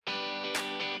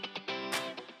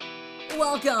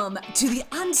Welcome to the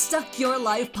Unstuck Your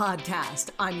Life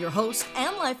podcast. I'm your host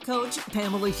and life coach,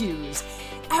 Pamela Hughes.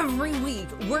 Every week,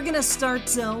 we're going to start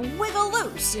to wiggle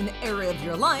loose an area of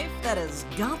your life that has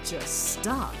got you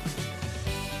stuck.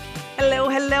 Hello.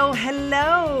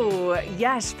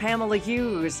 Yes, Pamela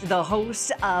Hughes, the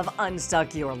host of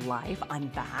Unstuck Your Life. I'm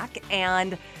back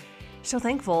and so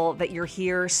thankful that you're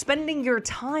here spending your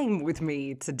time with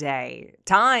me today.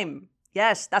 Time.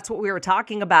 Yes, that's what we were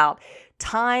talking about.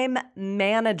 Time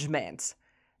management.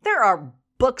 There are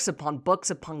books upon books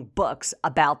upon books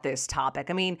about this topic.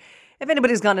 I mean, if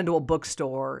anybody's gone into a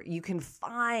bookstore, you can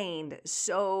find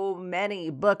so many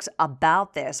books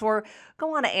about this. Or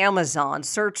go on to Amazon,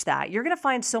 search that. You're going to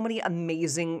find so many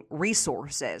amazing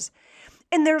resources.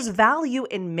 And there's value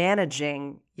in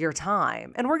managing your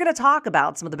time. And we're going to talk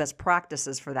about some of the best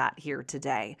practices for that here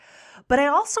today. But I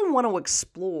also want to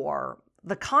explore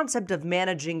the concept of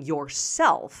managing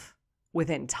yourself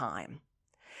within time.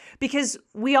 Because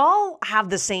we all have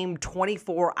the same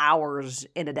 24 hours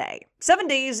in a day, 7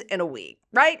 days in a week,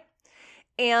 right?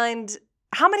 And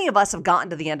how many of us have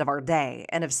gotten to the end of our day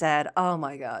and have said, oh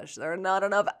my gosh, there are not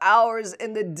enough hours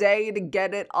in the day to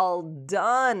get it all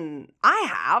done? I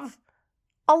have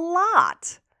a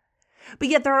lot. But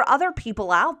yet there are other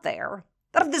people out there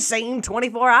that have the same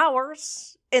 24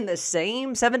 hours in the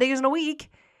same 7 days in a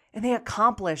week, and they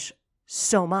accomplish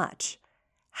so much.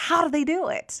 How do they do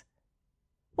it?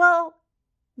 Well,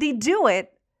 they do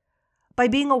it by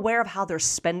being aware of how they're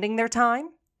spending their time,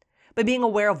 by being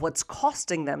aware of what's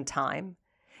costing them time,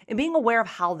 and being aware of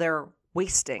how they're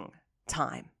wasting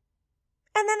time.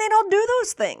 And then they don't do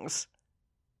those things.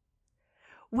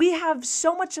 We have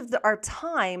so much of our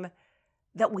time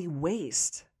that we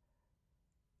waste,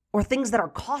 or things that are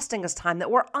costing us time that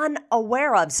we're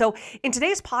unaware of. So in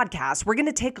today's podcast, we're going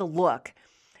to take a look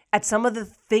at some of the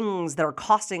things that are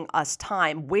costing us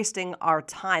time, wasting our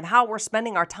time, how we're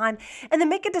spending our time, and then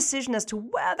make a decision as to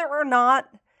whether or not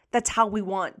that's how we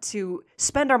want to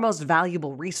spend our most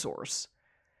valuable resource.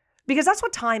 Because that's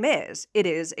what time is. It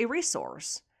is a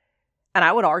resource. And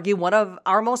I would argue one of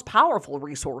our most powerful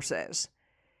resources.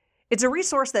 It's a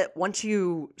resource that once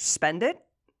you spend it,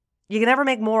 you can never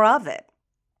make more of it.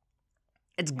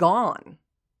 It's gone.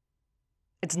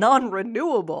 It's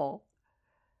non-renewable.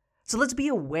 So let's be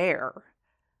aware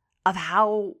of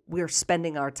how we're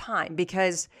spending our time,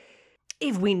 because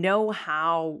if we know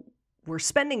how we're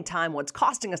spending time, what's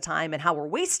costing us time, and how we're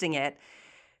wasting it,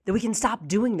 then we can stop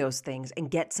doing those things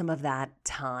and get some of that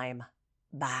time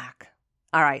back.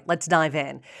 All right, let's dive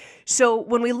in. So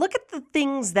when we look at the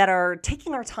things that are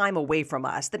taking our time away from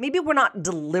us, that maybe we're not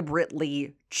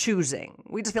deliberately choosing,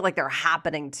 we just feel like they're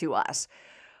happening to us,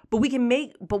 but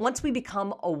once we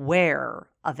become aware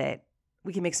of it,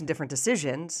 we can make some different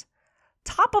decisions.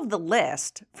 Top of the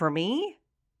list for me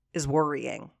is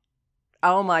worrying.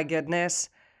 Oh my goodness.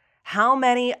 How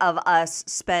many of us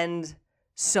spend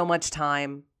so much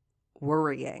time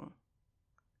worrying?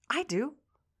 I do.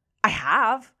 I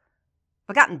have.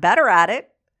 I've gotten better at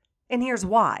it. And here's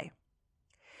why.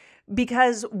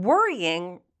 Because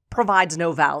worrying provides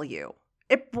no value.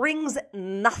 It brings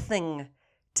nothing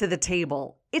to the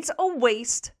table. It's a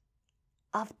waste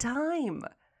of time.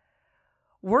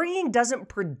 Worrying doesn't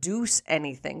produce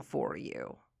anything for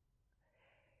you.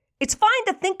 It's fine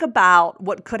to think about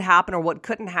what could happen or what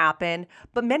couldn't happen,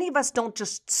 but many of us don't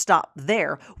just stop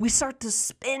there. We start to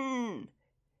spin.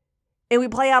 And we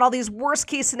play out all these worst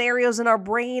case scenarios in our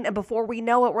brain, and before we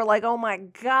know it, we're like, oh my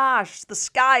gosh, the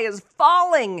sky is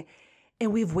falling.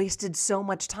 And we've wasted so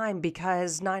much time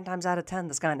because 9 times out of 10,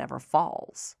 the sky never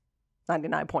falls.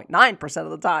 99.9% of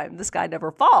the time, this guy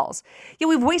never falls. Yet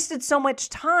we've wasted so much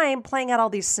time playing out all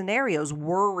these scenarios,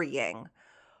 worrying.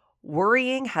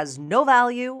 Worrying has no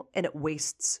value and it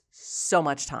wastes so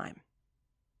much time.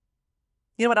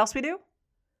 You know what else we do?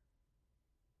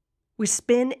 We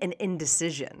spin in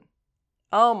indecision.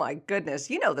 Oh my goodness,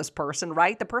 you know this person,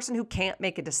 right? The person who can't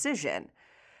make a decision.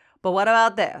 But what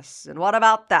about this? And what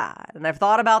about that? And I've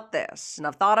thought about this and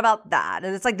I've thought about that.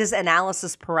 And it's like this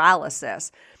analysis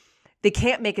paralysis. They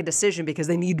can't make a decision because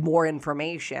they need more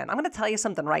information. I'm going to tell you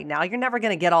something right now. You're never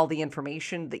going to get all the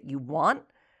information that you want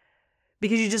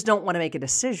because you just don't want to make a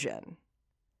decision.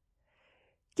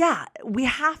 Yeah, we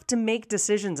have to make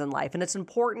decisions in life, and it's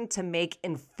important to make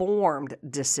informed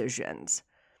decisions.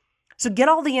 So get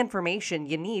all the information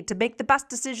you need to make the best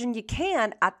decision you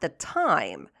can at the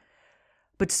time.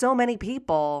 But so many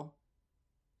people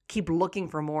keep looking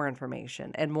for more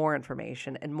information and more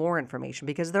information and more information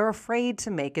because they're afraid to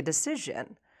make a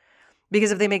decision.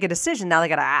 Because if they make a decision, now they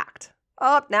got to act.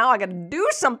 Oh, now I got to do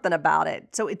something about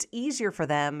it. So it's easier for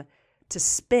them to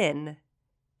spin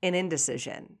in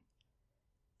indecision.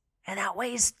 And that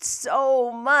wastes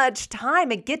so much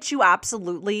time. It gets you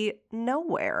absolutely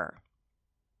nowhere.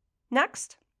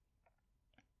 Next,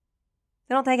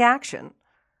 they don't take action.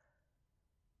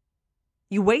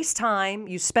 You waste time,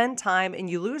 you spend time, and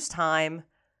you lose time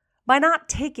by not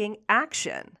taking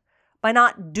action, by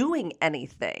not doing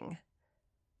anything,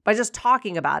 by just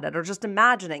talking about it or just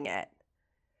imagining it.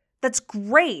 That's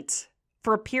great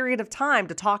for a period of time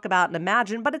to talk about and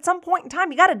imagine, but at some point in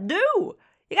time, you got to do.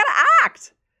 You got to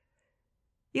act.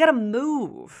 You got to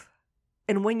move.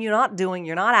 And when you're not doing,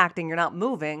 you're not acting, you're not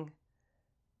moving,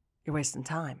 you're wasting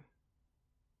time.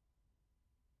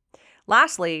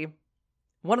 Lastly,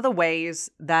 one of the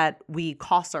ways that we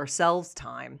cost ourselves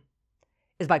time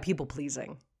is by people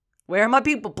pleasing. Where are my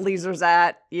people pleasers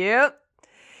at? Yep.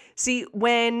 See,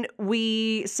 when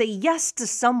we say yes to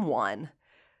someone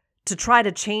to try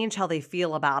to change how they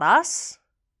feel about us,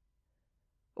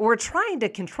 we're trying to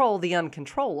control the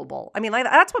uncontrollable. I mean,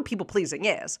 that's what people pleasing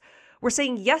is. We're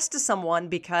saying yes to someone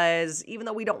because even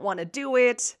though we don't want to do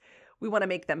it, we want to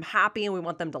make them happy and we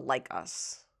want them to like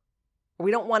us.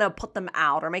 We don't want to put them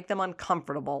out or make them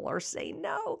uncomfortable or say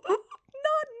no,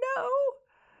 not no.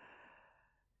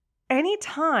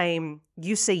 Anytime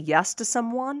you say yes to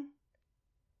someone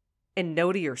and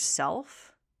no to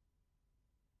yourself,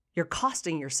 you're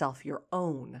costing yourself your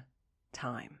own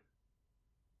time.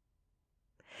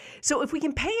 So if we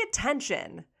can pay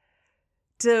attention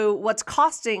to what's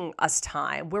costing us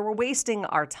time, where we're wasting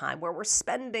our time, where we're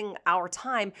spending our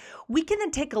time, we can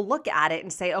then take a look at it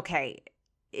and say, okay,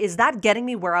 is that getting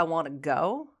me where I want to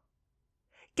go?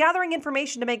 Gathering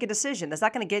information to make a decision, is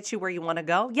that going to get you where you want to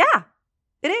go? Yeah,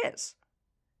 it is.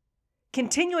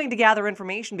 Continuing to gather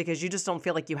information because you just don't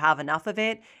feel like you have enough of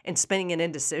it and spinning an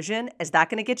indecision, is that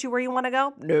going to get you where you want to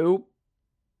go? Nope.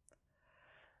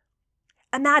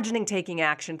 Imagining taking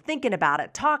action, thinking about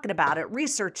it, talking about it,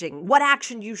 researching what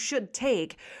action you should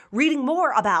take, reading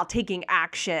more about taking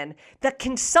action, the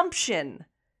consumption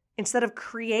instead of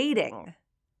creating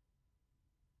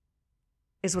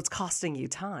is what's costing you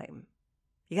time.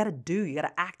 You got to do, you got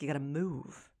to act, you got to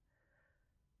move.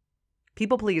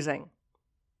 People pleasing.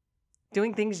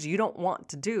 Doing things you don't want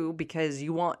to do because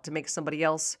you want to make somebody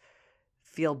else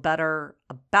feel better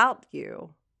about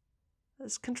you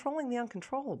is controlling the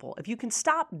uncontrollable. If you can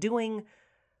stop doing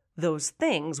those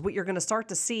things, what you're going to start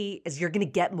to see is you're going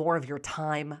to get more of your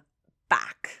time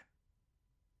back.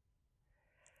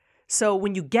 So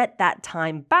when you get that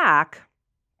time back,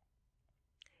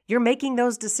 you're making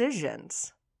those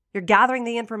decisions. You're gathering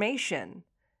the information.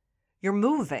 You're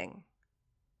moving.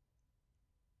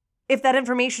 If that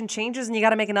information changes and you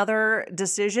got to make another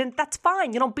decision, that's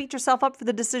fine. You don't beat yourself up for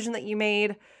the decision that you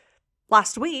made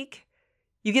last week.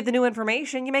 You get the new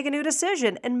information, you make a new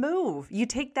decision and move. You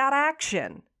take that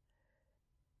action.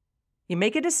 You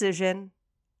make a decision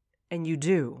and you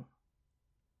do.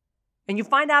 And you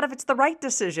find out if it's the right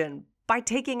decision by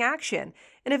taking action.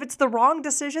 And if it's the wrong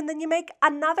decision, then you make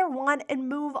another one and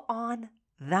move on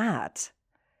that.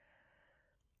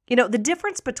 You know, the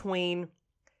difference between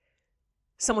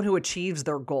someone who achieves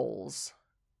their goals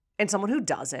and someone who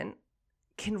doesn't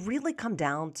can really come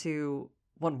down to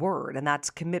one word, and that's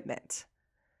commitment.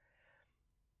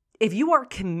 If you are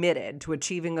committed to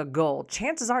achieving a goal,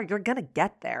 chances are you're going to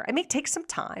get there. It may take some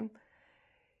time.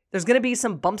 There's going to be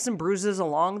some bumps and bruises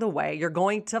along the way. You're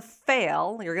going to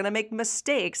fail. You're going to make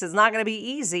mistakes. It's not going to be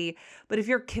easy. But if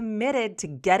you're committed to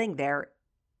getting there,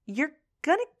 you're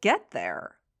going to get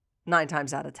there 9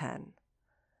 times out of 10.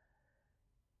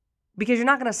 Because you're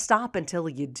not going to stop until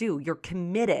you do. You're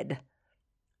committed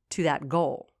to that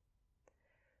goal.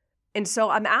 And so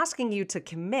I'm asking you to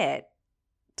commit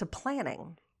to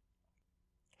planning.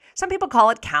 Some people call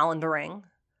it calendaring.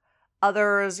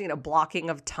 Others, blocking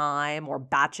of time or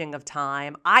batching of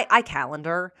time. I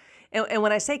calendar. And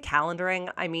when I say calendaring,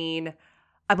 I mean,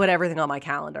 I put everything on my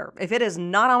calendar. If it is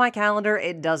not on my calendar,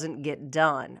 it doesn't get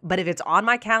done. But if it's on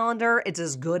my calendar, it's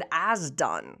as good as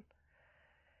done.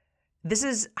 This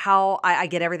is how I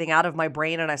get everything out of my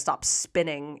brain and I stop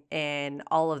spinning and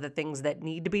all of the things that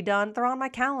need to be done. They're on my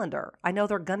calendar. I know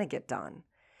they're going to get done.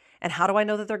 And how do I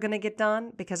know that they're going to get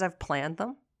done? Because I've planned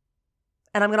them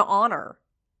and I'm going to honor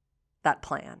that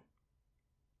plan.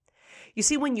 You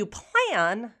see, when you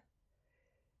plan,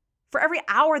 for every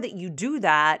hour that you do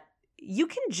that, you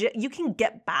can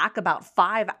get back about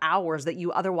 5 hours that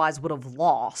you otherwise would have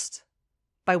lost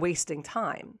by wasting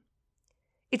time.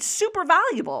 It's super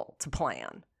valuable to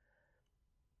plan.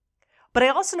 But I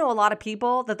also know a lot of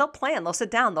people that they'll plan, they'll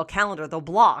sit down, they'll calendar, they'll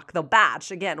block, they'll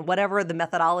batch, again, whatever the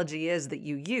methodology is that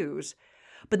you use.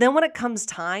 But then when it comes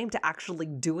time to actually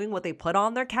doing what they put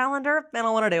on their calendar, they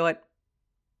don't want to do it.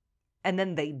 And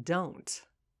then they don't.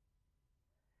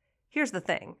 here's the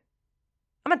thing.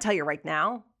 I'm going to tell you right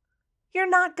now, you're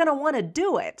not going to want to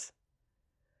do it.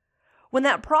 When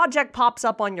that project pops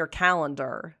up on your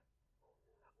calendar,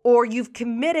 or you've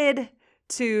committed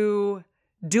to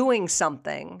doing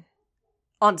something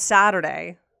on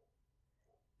Saturday,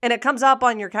 and it comes up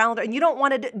on your calendar, and you don't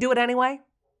want to do it anyway,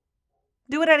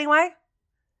 do it anyway.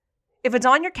 If it's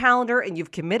on your calendar and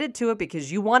you've committed to it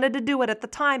because you wanted to do it at the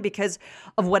time because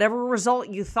of whatever result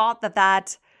you thought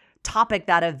that topic,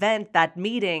 that event, that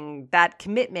meeting, that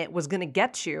commitment was going to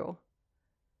get you,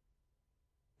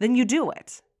 then you do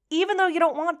it, even though you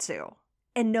don't want to.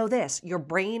 And know this, your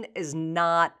brain is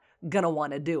not going to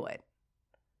want to do it.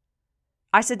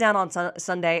 I sit down on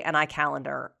Sunday and I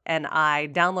calendar and I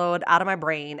download out of my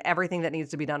brain everything that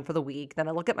needs to be done for the week. Then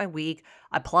I look at my week,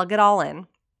 I plug it all in.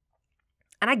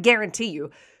 And I guarantee you,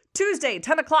 Tuesday,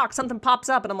 10 o'clock, something pops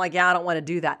up and I'm like, yeah, I don't want to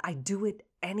do that. I do it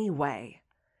anyway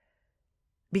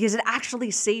because it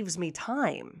actually saves me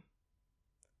time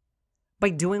by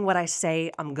doing what I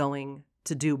say I'm going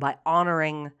to do, by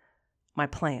honoring my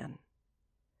plan.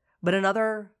 But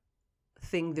another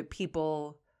thing that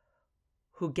people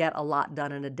who get a lot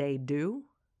done in a day do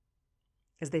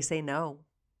is they say no.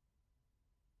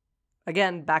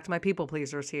 Again, back to my people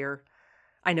pleasers here.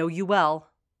 I know you well.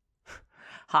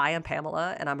 Hi, I'm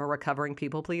Pamela, and I'm a recovering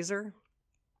people pleaser.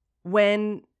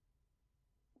 When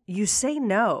you say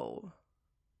no,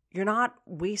 you're not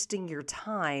wasting your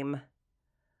time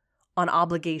on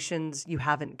obligations you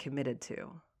haven't committed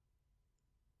to.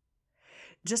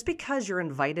 Just because you're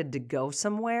invited to go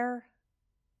somewhere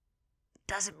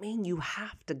doesn't mean you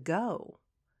have to go.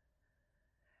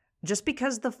 Just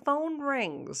because the phone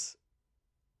rings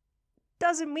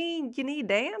doesn't mean you need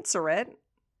to answer it.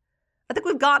 I think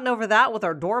we've gotten over that with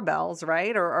our doorbells,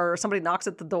 right? Or somebody knocks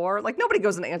at the door. Like, nobody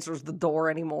goes and answers the door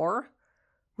anymore.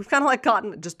 We've kind of like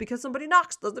gotten, just because somebody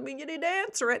knocks doesn't mean you need to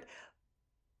answer it.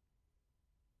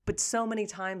 But so many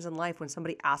times in life when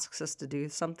somebody asks us to do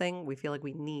something, we feel like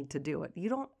we need to do it. You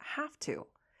don't have to.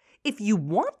 If you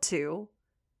want to,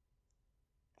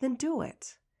 then do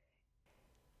it.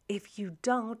 If you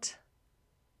don't,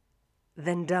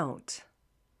 then don't.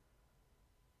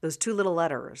 Those two little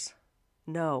letters,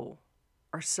 no,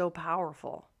 are so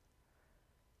powerful.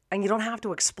 And you don't have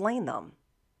to explain them.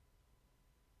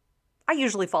 I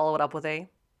usually follow it up with a,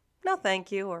 no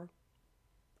thank you, or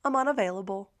I'm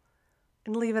unavailable,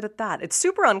 and leave it at that. It's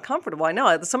super uncomfortable. I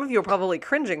know some of you are probably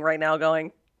cringing right now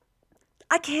going,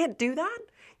 I can't do that.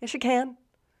 Yes, you can.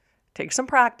 Take some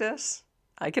practice.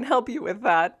 I can help you with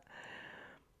that.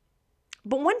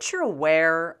 But once you're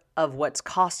aware of what's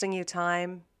costing you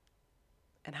time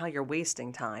and how you're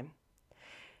wasting time,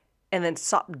 and then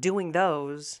stop doing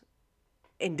those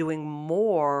and doing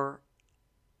more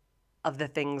of the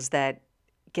things that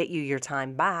get you your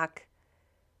time back,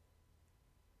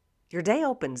 your day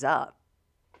opens up.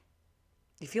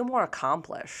 You feel more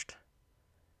accomplished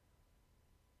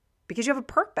because you have a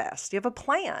purpose, you have a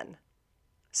plan.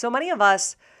 So many of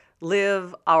us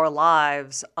live our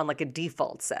lives on like a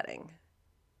default setting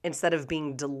instead of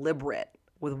being deliberate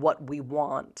with what we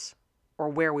want or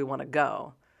where we want to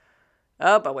go.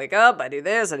 Up, I wake up, I do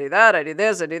this, I do that, I do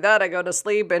this, I do that, I go to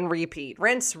sleep and repeat.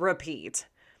 Rinse, repeat.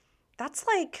 That's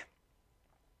like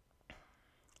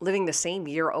living the same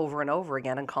year over and over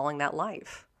again and calling that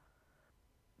life.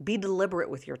 Be deliberate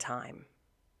with your time.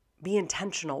 Be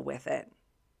intentional with it.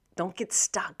 Don't get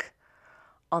stuck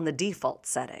on the default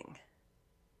setting.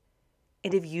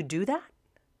 And if you do that,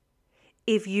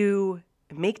 if you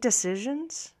make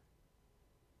decisions,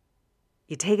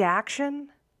 you take action,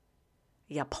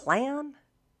 you plan,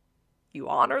 you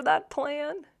honor that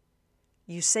plan,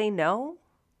 you say no,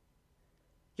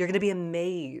 you're going to be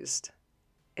amazed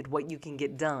at what you can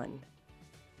get done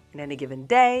in any given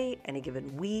day, any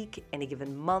given week, any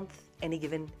given month, any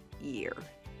given year.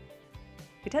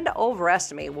 We tend to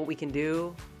overestimate what we can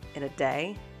do in a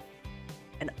day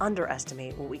and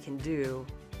underestimate what we can do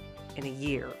in a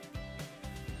year.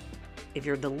 If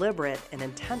you're deliberate and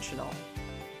intentional,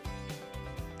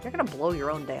 you're going to blow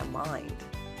your own damn mind.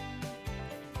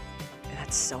 And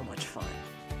that's so much fun.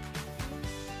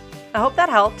 I hope that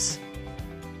helps.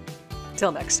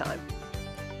 Till next time.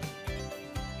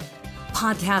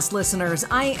 Podcast listeners,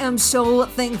 I am so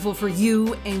thankful for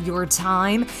you and your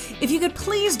time. If you could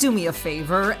please do me a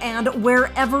favor, and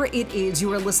wherever it is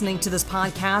you are listening to this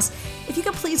podcast, if you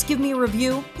could please give me a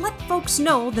review, let folks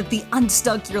know that the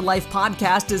Unstuck Your Life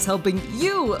podcast is helping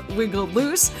you wiggle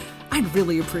loose. I'd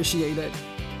really appreciate it.